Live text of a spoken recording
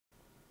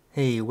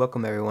Hey,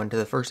 welcome everyone to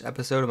the first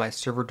episode of my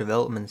server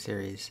development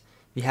series.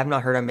 If you have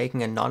not heard, I'm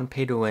making a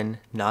non-pay-to-win,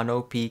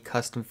 non-OP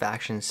custom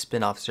faction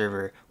spin-off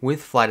server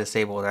with fly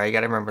disabled. Alright, you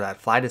gotta remember that.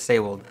 Fly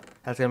disabled.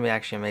 That's gonna be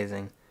actually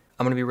amazing.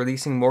 I'm gonna be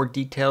releasing more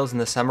details in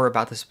the summer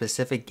about the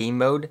specific game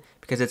mode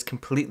because it's a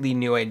completely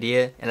new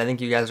idea and I think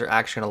you guys are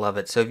actually gonna love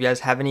it. So if you guys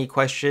have any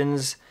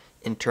questions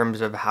in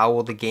terms of how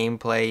will the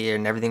gameplay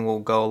and everything will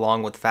go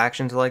along with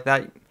factions like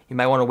that, you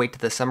might want to wait to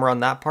the summer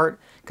on that part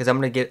because I'm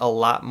going to get a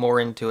lot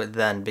more into it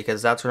then,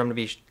 because that's what I'm going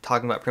to be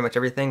talking about pretty much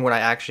everything when I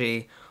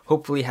actually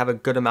hopefully have a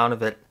good amount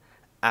of it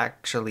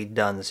actually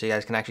done, so you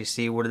guys can actually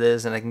see what it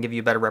is and I can give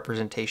you a better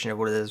representation of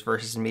what it is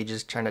versus me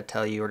just trying to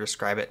tell you or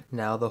describe it.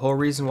 Now, the whole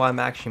reason why I'm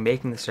actually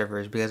making the server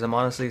is because I'm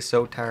honestly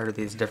so tired of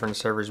these different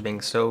servers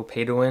being so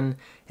pay to win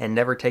and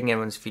never taking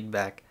anyone's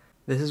feedback.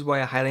 This is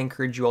why I highly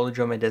encourage you all to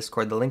join my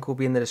Discord. The link will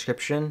be in the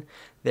description.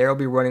 There I'll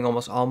be running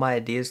almost all my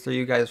ideas through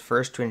you guys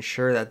first to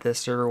ensure that this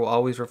server will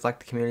always reflect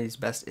the community's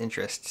best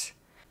interests.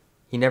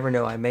 You never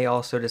know, I may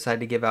also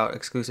decide to give out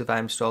exclusive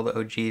items to all the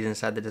OGs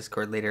inside the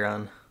Discord later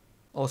on.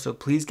 Also,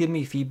 please give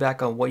me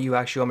feedback on what you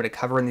actually want me to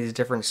cover in these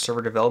different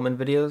server development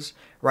videos.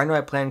 Right now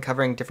I plan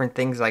covering different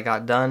things I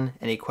got done,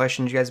 any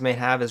questions you guys may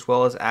have, as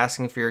well as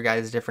asking for your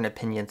guys' different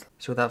opinions.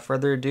 So without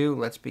further ado,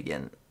 let's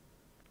begin.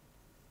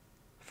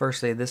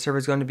 Firstly, this server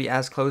is going to be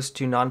as close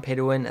to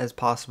non-pay-to-win as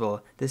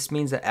possible. This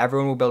means that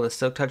everyone will build a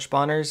silk touch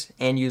spawners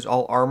and use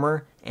all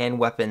armor and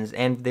weapons,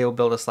 and they will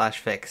build a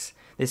 /fix.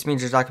 This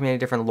means there's not going to be any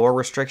different lore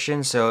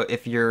restrictions, so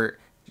if you're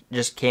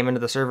just came into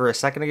the server a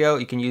second ago,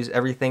 you can use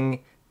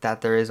everything that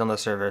there is on the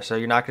server. So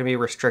you're not going to be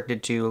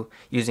restricted to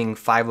using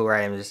 5 lore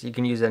items. You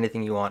can use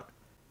anything you want.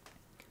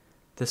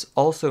 This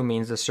also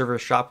means the server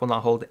shop will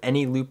not hold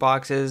any loot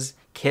boxes,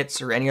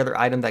 kits, or any other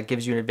item that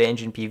gives you an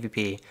advantage in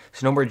PvP.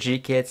 So no more G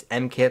kits,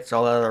 M kits,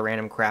 all that other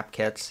random crap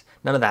kits.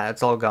 None of that,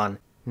 it's all gone.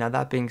 Now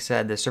that being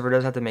said, the server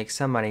does have to make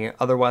some money,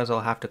 otherwise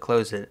I'll have to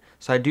close it.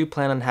 So I do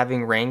plan on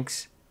having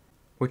ranks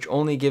which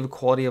only give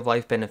quality of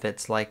life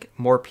benefits like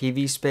more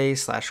PV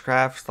space,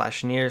 /craft,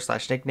 /near,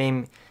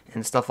 /nickname,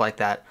 and stuff like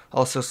that.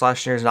 Also,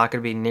 /near is not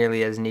going to be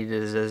nearly as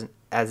needed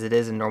as it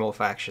is in normal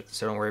factions,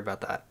 so don't worry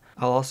about that.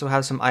 I'll also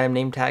have some item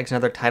name tags and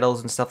other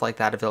titles and stuff like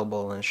that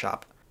available in the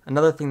shop.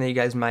 Another thing that you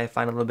guys might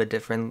find a little bit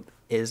different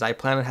is I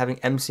plan on having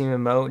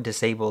MCMMO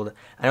disabled.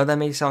 I know that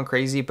may sound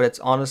crazy, but it's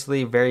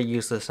honestly very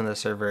useless on the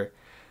server.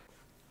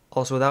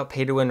 Also, without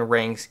pay-to-win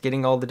ranks,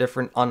 getting all the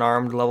different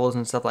unarmed levels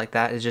and stuff like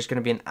that is just going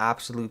to be an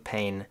absolute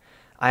pain.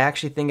 I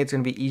actually think it's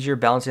going to be easier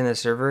balancing the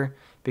server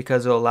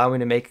because it'll allow me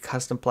to make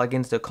custom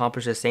plugins to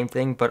accomplish the same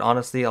thing, but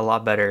honestly a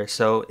lot better.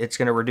 So it's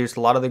going to reduce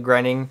a lot of the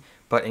grinding,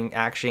 but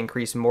actually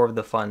increase more of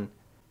the fun.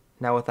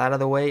 Now with that out of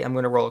the way, I'm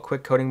going to roll a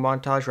quick coding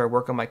montage where I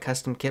work on my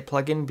custom kit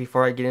plugin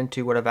before I get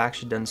into what I've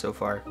actually done so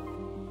far.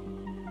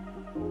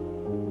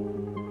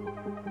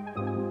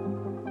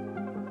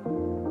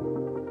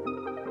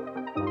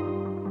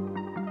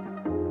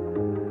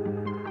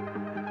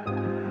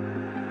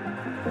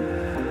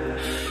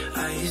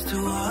 I used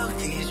to walk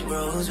these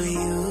roads with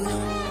you.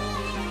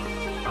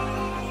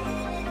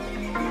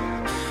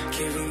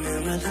 Can't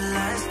remember the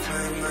last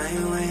time I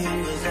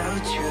went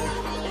without you.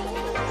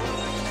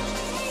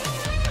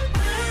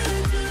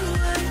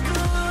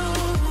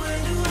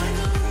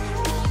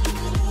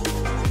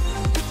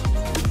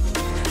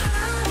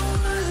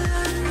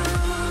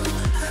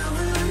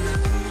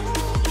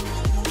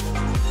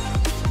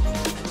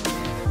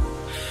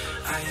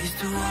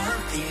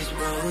 These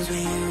roads with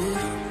you.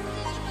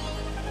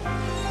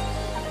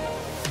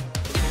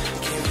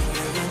 Can't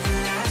remember the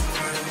last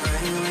time I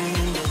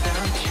went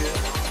without you.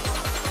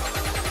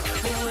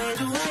 Where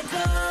do I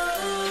go?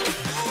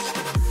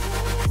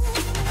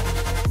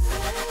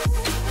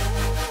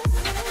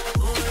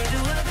 Where do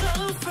I go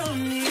from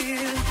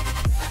here?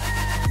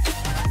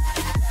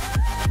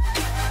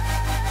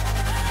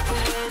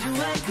 Where do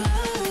I go?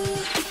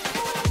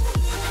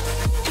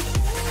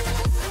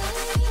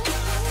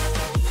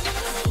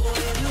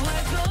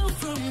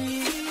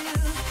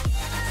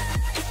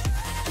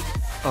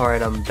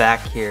 Alright, I'm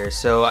back here.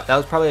 So that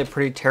was probably a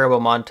pretty terrible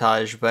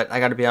montage, but I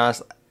gotta be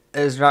honest,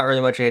 there's not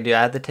really much I can do.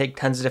 I had to take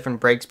tons of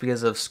different breaks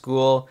because of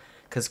school,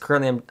 because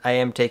currently I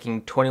am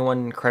taking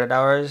 21 credit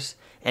hours,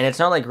 and it's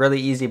not like really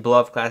easy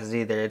blow-up classes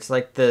either. It's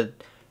like the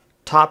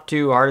top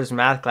 2 hardest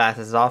math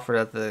classes offered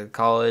at the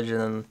college, and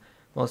then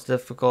most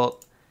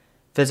difficult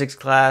physics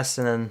class,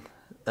 and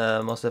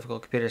then most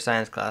difficult computer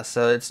science class.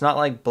 So it's not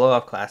like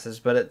blow-up classes,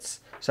 but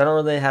so I don't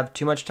really have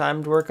too much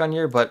time to work on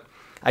here, but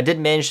I did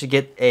manage to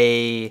get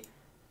a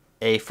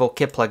full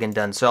kit plugin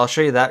done. So I'll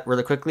show you that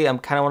really quickly. I'm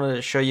kind of wanted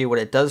to show you what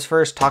it does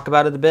first, talk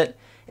about it a bit,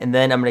 and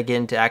then I'm going to get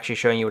into actually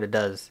showing you what it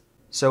does.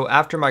 So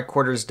after my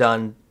quarter's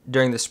done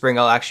during the spring,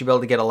 I'll actually be able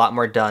to get a lot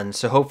more done.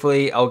 So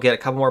hopefully I'll get a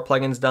couple more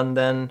plugins done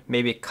then,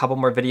 maybe a couple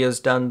more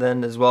videos done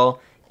then as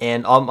well.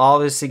 And I'm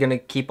obviously going to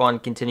keep on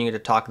continuing to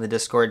talk in the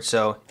Discord.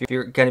 So if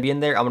you're going to be in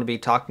there, I'm going to be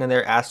talking in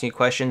there, asking you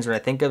questions when I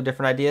think of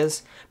different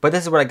ideas. But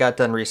this is what I got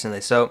done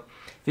recently. So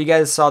if you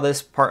guys saw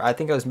this part, I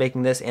think I was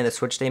making this and the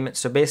switch statement.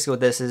 So basically what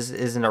this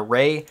is an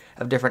array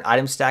of different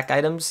item stack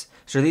items.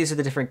 So these are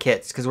the different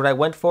kits, because what I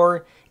went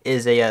for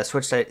is a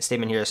switch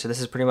statement here. So this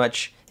is pretty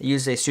much, it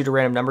uses a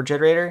pseudo-random number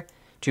generator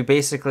to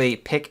basically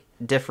pick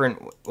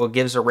different, well,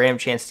 gives a random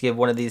chance to give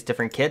one of these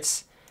different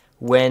kits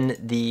when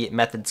the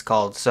method's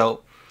called.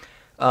 So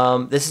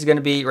this is going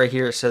to be right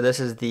here. So this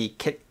is the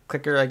kit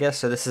clicker, I guess.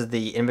 So this is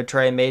the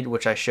inventory I made,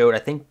 which I showed, I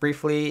think,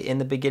 briefly in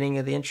the beginning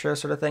of the intro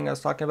sort of thing. I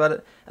was talking about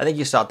it. I think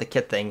you saw it, the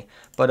kit thing.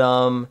 But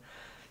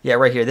yeah,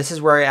 right here. This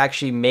is where I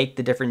actually make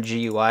the different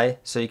GUI.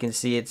 So you can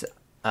see it's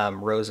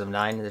rows of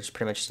 9. There's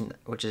pretty much,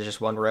 which is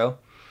just one row.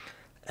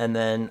 And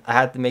then I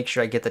have to make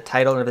sure I get the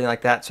title and everything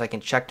like that, so I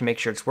can check to make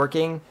sure it's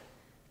working.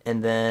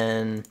 And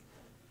then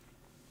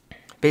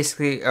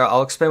basically,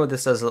 I'll explain what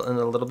this does in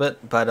a little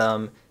bit,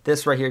 but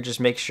this right here just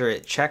makes sure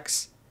it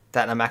checks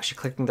that I'm actually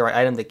clicking the right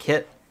item, the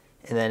kit,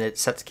 and then it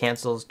sets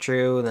cancels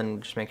true, and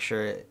then just make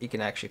sure you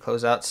can actually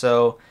close out.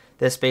 So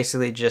this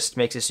basically just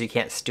makes it so you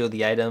can't steal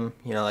the item,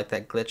 you know, like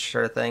that glitch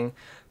sort of thing.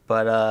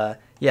 But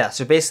yeah,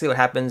 so basically what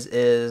happens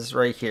is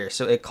right here.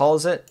 So it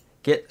calls it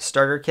get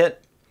starter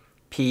kit,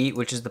 P,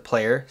 which is the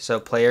player. So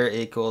player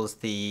equals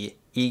the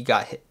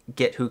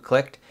get who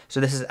clicked. So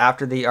this is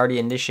after they already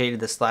initiated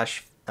the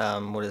slash,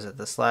 what is it?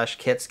 The slash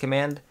kits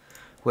command,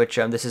 which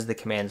this is the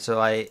command.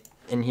 So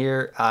in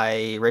here,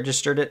 I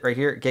registered it right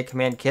here, get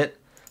command kit.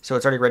 So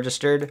it's already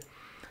registered.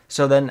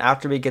 So then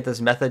after we get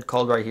this method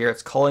called right here,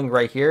 it's calling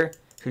right here.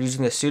 So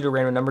using the pseudo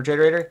random number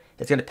generator,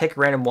 it's going to pick a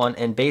random one,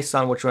 and based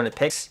on which one it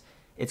picks,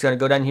 it's going to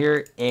go down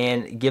here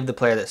and give the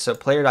player this. So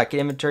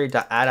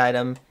player.getInventory.addItem,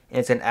 and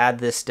it's going to add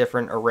this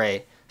different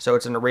array. So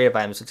it's an array of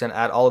items. So it's going to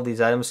add all of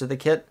these items to the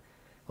kit.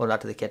 Well,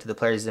 not to the kit, to the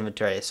player's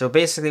inventory. So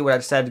basically what I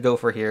decided to go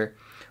for here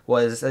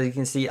was, as you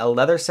can see, a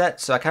leather set.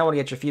 So I kind of want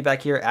to get your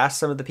feedback here. Ask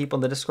some of the people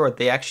in the Discord.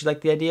 They actually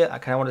like the idea. I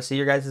kind of want to see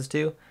your guys'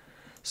 too.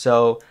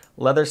 So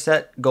leather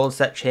set, gold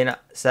set, chain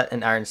set,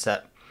 and iron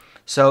set.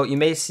 So you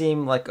may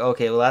seem like,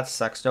 okay, well that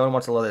sucks. No one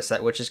wants a leather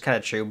set, which is kind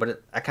of true.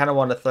 But I kind of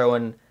want to throw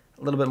in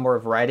a little bit more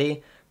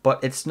variety.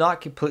 But it's not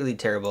completely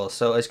terrible.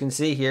 So as you can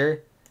see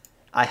here,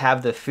 I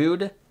have the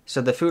food.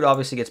 So the food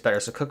obviously gets better.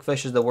 So cooked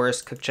fish is the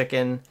worst, cooked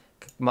chicken,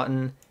 cooked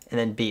mutton, and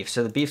then beef.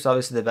 So the beef's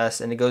obviously the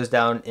best, and it goes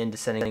down in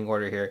descending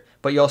order here.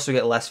 But you also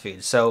get less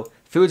food. So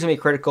food's gonna be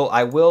critical.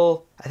 I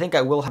think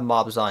I will have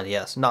mobs on.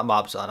 Yes, not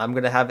mobs on. I'm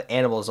gonna have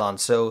animals on.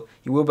 So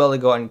you will be able to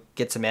go out and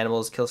get some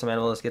animals, kill some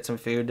animals, get some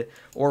food,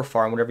 or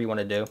farm, whatever you want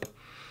to do.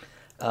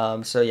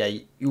 So yeah,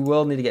 you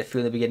will need to get food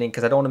in the beginning,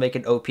 because I don't want to make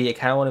it OP. I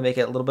kind of want to make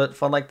it a little bit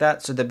fun like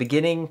that. So the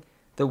beginning,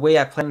 the way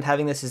I plan on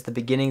having this is the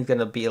beginning is going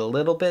to be a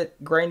little bit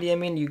grindy. I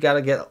mean, you got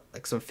to get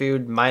like some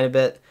food, mine a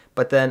bit,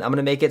 but then I'm going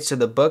to make it so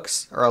the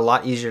books are a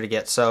lot easier to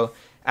get. So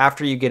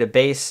after you get a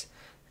base,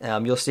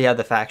 you'll see how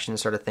the faction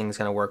sort of thing is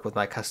going to work with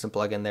my custom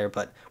plugin there.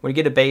 But when you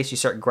get a base, you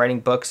start grinding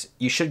books.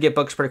 You should get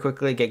books pretty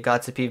quickly, get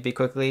gods of PvP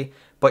quickly,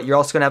 but you're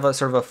also going to have a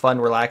sort of a fun,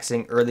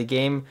 relaxing early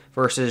game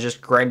versus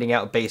just grinding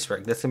out base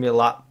work. This is going to be a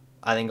lot,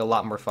 I think, a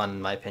lot more fun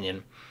in my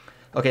opinion.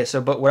 Okay,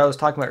 so but what I was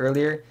talking about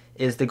earlier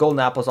is the golden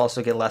apples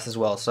also get less as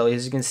well. So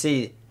as you can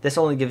see, this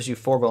only gives you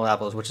 4 golden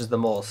apples, which is the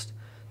most.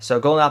 So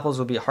golden apples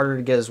will be harder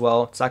to get as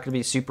well. It's not going to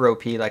be super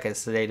OP like I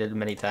stated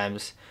many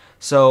times.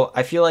 So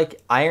I feel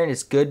like iron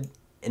is good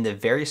in the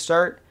very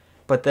start,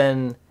 but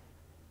then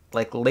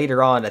like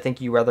later on, I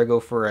think you rather go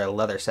for a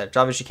leather set, which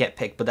obviously you can't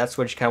pick, but that's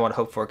what you kind of want to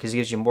hope for, because it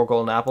gives you more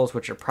golden apples,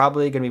 which are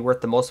probably going to be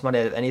worth the most money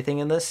out of anything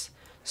in this.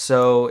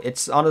 So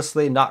it's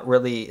honestly not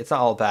really, it's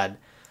not all bad.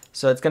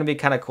 So it's going to be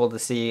kind of cool to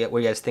see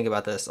what you guys think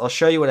about this. I'll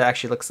show you what it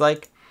actually looks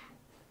like.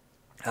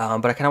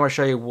 But I kind of want to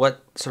show you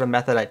what sort of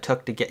method I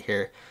took to get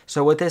here.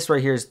 So with this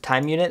right here is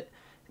time unit,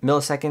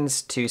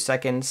 milliseconds to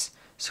seconds.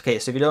 So, okay,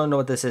 so if you don't know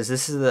what this is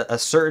a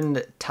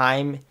certain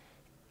time,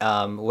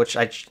 which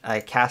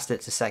I cast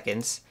it to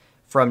seconds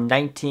from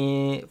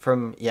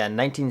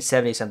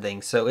 1970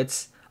 something. So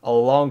it's a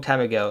long time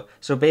ago.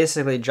 So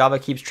basically Java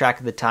keeps track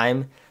of the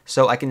time.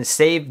 So I can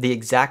save the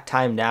exact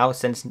time now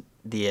since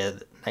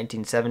the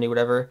 1970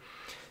 whatever.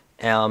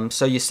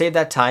 So you save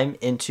that time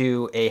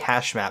into a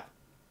hash map,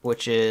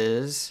 which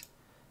is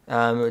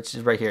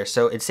right here.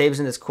 So it saves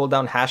in this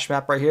cooldown hash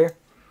map right here.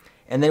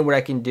 And then what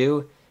I can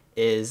do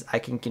is I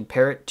can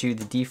compare it to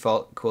the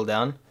default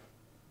cooldown,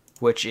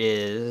 which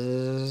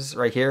is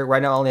right here.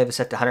 Right now I only have it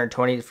set to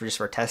 120 just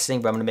for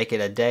testing, but I'm going to make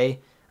it a day.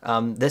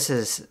 This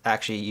is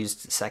actually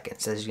used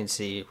seconds, as you can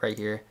see right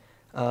here.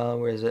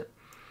 Where is it?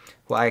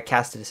 Well, I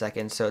cast it a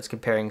second, so it's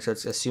comparing, so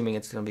it's assuming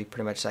it's going to be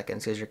pretty much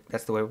seconds, because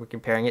that's the way we're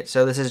comparing it.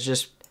 So this is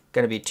just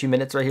going to be 2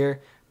 minutes right here,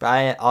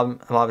 but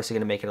I'm obviously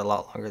going to make it a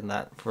lot longer than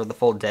that for the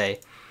full day.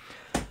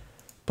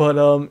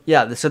 But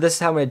yeah, so this is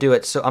how I'm going to do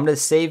it. So I'm going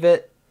to save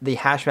it, the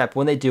hash map,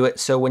 when they do it,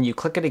 so when you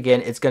click it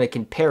again, it's going to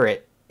compare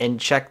it and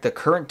check the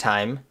current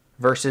time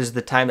versus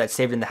the time that's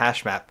saved in the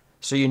hash map.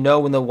 So you know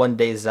when the 1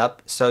 day is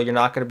up, so you're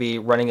not going to be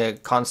running a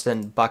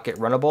constant bucket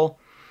runnable,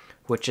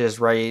 which is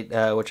right,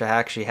 which I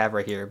actually have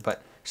right here,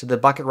 but so the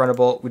bucket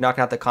runnable, we're not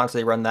going to have to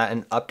constantly run that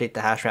and update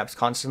the hash maps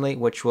constantly,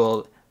 which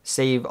will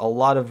save a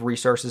lot of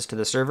resources to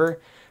the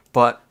server.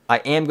 but I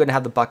am going to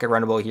have the bucket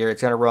runnable here.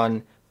 It's going to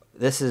run,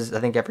 this is, I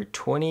think, every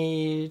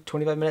 20,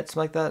 25 minutes,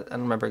 something like that. I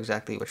don't remember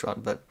exactly which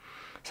one, but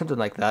something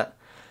like that.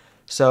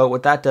 So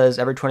what that does,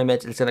 every 20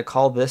 minutes, it's going to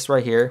call this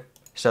right here.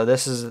 So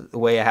this is the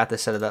way I have to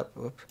set it up.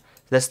 Oops.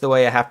 This is the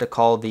way I have to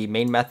call the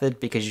main method,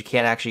 because you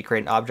can't actually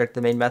create an object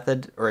the main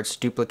method, or it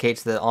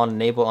duplicates the on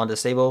enable, on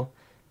disable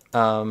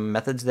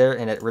methods there,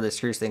 and it really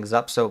screws things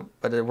up. So,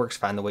 but it works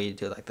fine the way you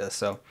do it like this.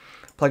 So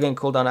plug in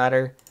cooldown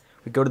adder.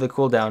 We go to the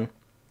cooldown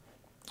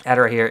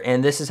adder right here,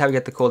 and this is how we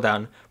get the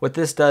cooldown. What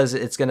this does,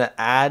 it's gonna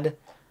add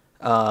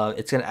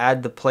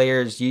the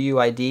player's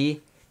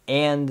UUID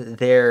and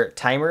their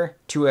timer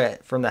to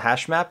it from the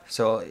hash map.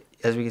 So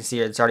as we can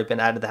see, it's already been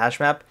added to the hash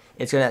map.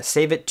 It's gonna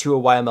save it to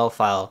a YML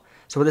file.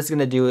 So what it's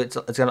gonna do, it's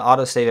gonna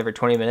auto save every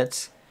 20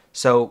 minutes.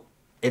 So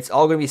it's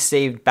all gonna be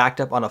saved,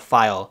 backed up on a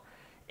file.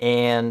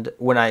 And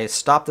when I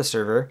stop the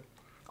server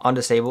on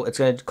disable, it's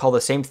gonna call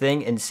the same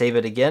thing and save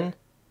it again.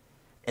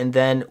 And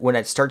then when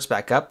it starts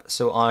back up,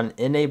 so on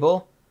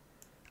enable,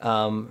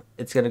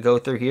 it's going to go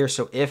through here.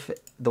 So if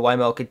the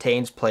YML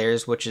contains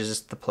players, which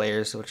is the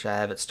players which I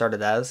have it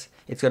started as,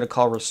 it's going to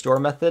call restore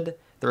method.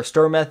 The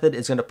restore method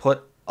is going to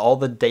put all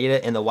the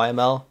data in the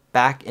YML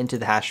back into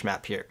the hash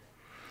map here.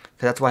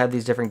 Because that's why I have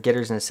these different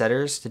getters and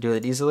setters to do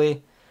it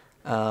easily.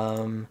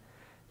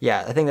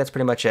 Yeah, I think that's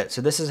pretty much it.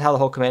 So this is how the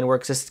whole command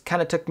works. This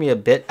kind of took me a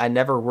bit. I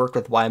never worked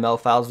with YML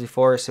files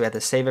before, so we had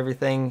to save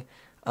everything.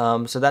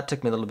 So that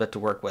took me a little bit to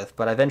work with,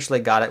 but I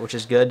eventually got it, which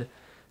is good.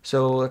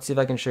 So let's see if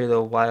I can show you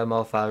the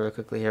YML file real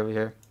quickly here.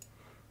 Where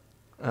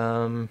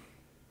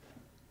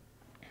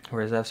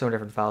is that? I have so many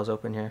different files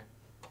open here.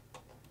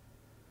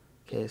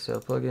 Okay, so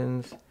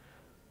plugins.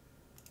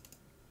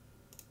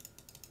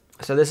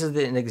 So this is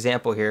an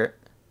example here,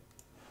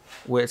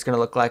 what it's going to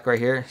look like right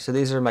here. So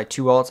these are my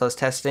two alts I was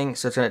testing.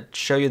 So it's going to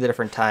show you the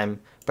different time,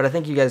 but I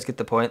think you guys get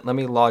the point. Let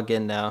me log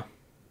in now.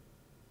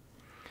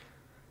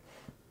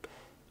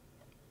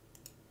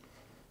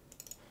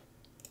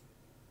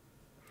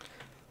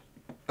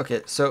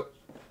 Okay, so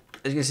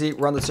as you can see,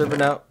 we're on the server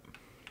now.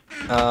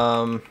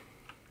 I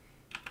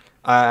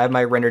have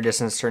my render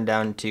distance turned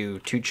down to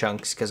 2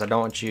 chunks because I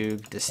don't want you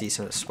to see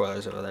some of the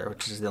spoilers over there,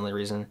 which is the only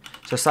reason.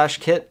 So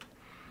 /kit,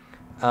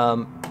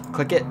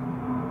 click it,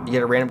 you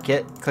get a random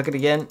kit, click it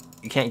again,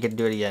 you can't get to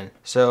do it again.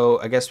 So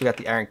I guess we got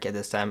the iron kit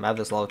this time. I have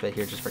this lava pit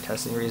here just for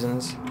testing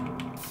reasons. I don't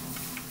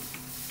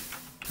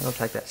know what the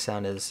heck that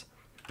sound is.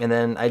 And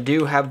then I've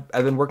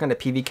been working on a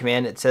PV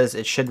command. It says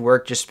it should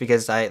work just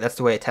because that's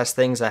the way I test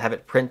things. I have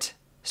it print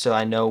so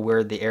I know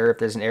where the error, if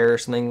there's an error or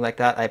something like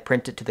that, I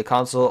print it to the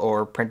console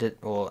or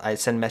I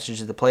send messages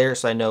to the player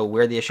so I know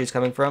where the issue is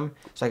coming from,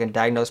 so I can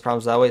diagnose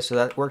problems that way. So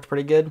that worked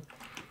pretty good.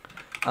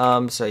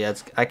 So yeah,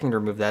 I can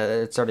remove that.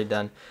 It's already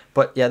done.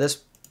 But yeah,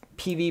 this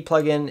PV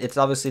plugin, it's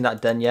obviously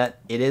not done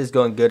yet. It is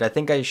going good. I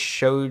think I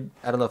don't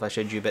know if I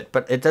showed you,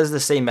 but it does the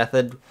same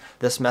method,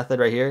 this method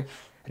right here.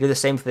 I do the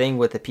same thing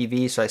with the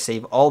PV, so I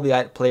save all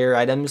the player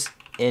items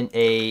in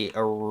a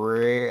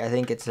array. I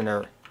think it's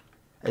I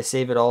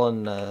save it all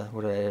in,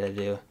 what did I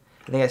do?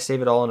 I think I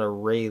save it all in an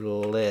array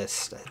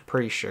list, I'm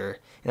pretty sure.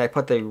 And I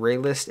put the array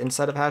list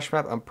inside of hash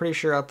map. I'm pretty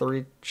sure I'll have to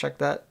recheck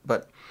that,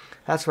 but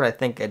that's what I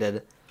think I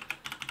did.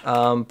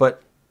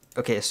 But,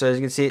 okay, so as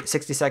you can see,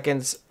 60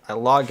 seconds, I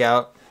log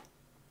out,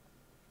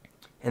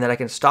 and then I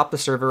can stop the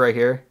server right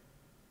here,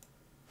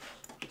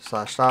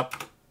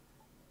 /stop.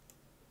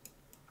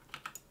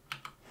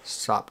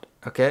 Stopped.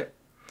 Okay.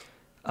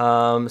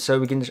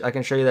 So I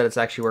can show you that it's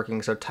actually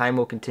working. So time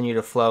will continue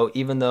to flow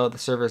even though the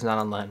server is not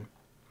online.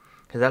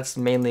 Because that's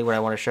mainly what I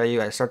want to show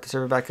you. I start the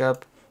server back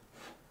up,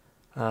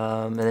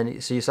 and then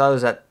so you saw it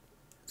was at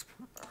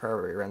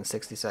around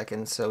 60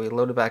 seconds. So we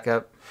load it back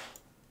up.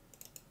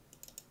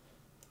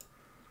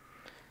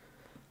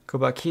 Go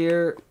back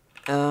here.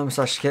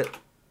 /kit.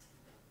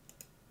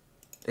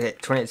 Okay,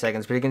 28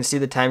 seconds. But you can see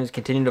the time is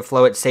continuing to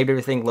flow. It saved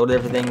everything, loaded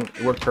everything.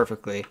 It worked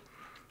perfectly.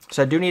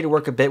 So I do need to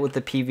work a bit with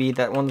the PV.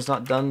 That one's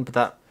not done, but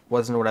that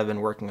wasn't what I've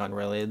been working on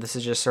really. This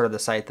is just sort of the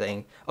side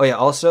thing. Oh yeah,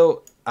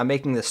 also I'm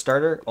making the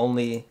starter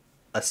only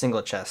a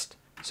single chest.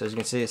 So as you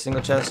can see, a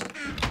single chest,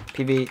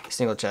 PV,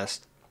 single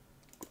chest.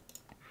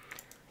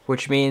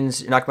 Which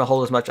means you're not going to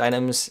hold as much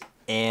items,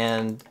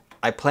 and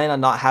I plan on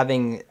not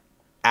having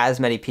as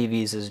many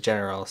PVs as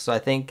general. So I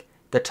think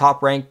the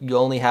top rank, you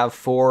only have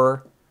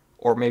 4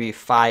 or maybe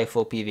 5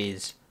 full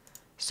PVs.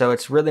 So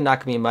it's really not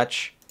going to be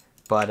much.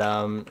 But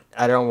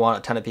I don't want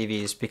a ton of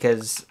PVs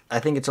because I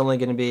think it's only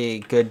going to be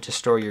good to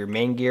store your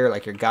main gear,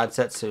 like your god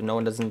set, so no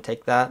one doesn't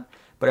take that.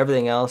 But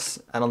everything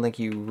else, I don't think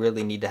you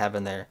really need to have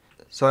in there.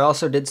 So I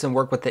also did some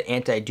work with the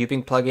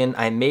anti-duping plugin.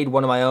 I made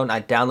one of my own.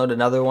 I downloaded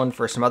another one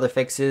for some other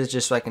fixes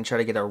just so I can try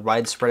to get a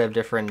wide spread of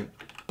different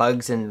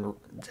bugs and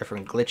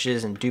different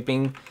glitches and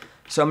duping.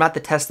 So I'm going to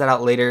have to test that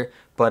out later.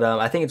 But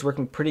I think it's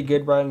working pretty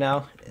good right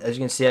now. As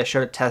you can see, I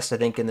showed a test, I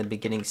think, in the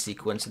beginning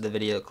sequence of the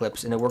video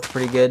clips, and it worked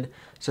pretty good.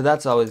 So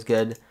that's always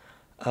good.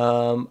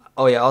 Oh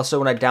yeah, also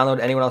when I download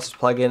anyone else's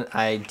plugin,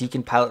 I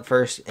decompile it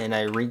first, and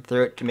I read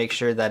through it to make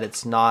sure that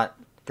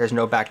there's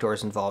no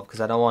backdoors involved,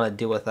 because I don't want to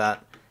deal with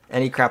that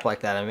any crap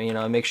like that. I mean, you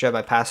know, make sure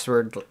my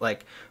password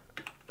like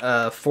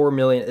 4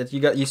 million.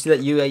 You see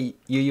that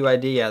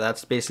UUID? Yeah,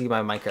 that's basically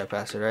my Minecraft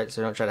password, right?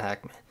 So don't try to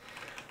hack me.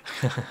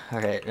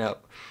 Okay, no.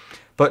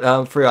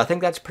 But for real, I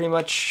think that's pretty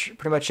much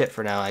it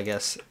for now, I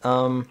guess.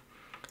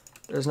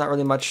 There's not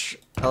really much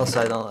else.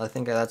 I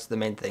think that's the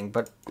main thing.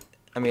 But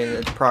I mean,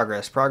 it's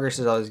progress. Progress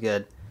is always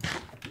good.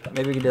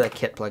 Maybe we can do that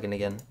kit plugin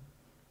again.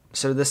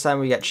 So this time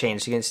we got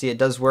changed. So you can see it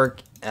does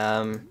work.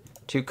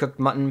 2 cooked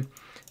mutton.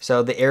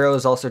 So the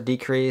arrows also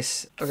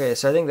decrease. Okay,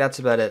 so I think that's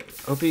about it.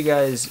 Hope you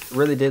guys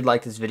really did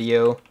like this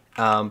video.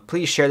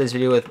 Please share this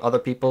video with other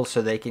people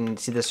so they can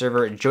see the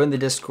server. Join the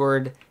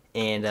Discord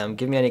and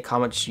give me any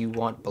comments you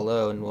want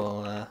below, and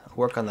we'll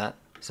work on that.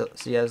 So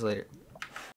see you guys later.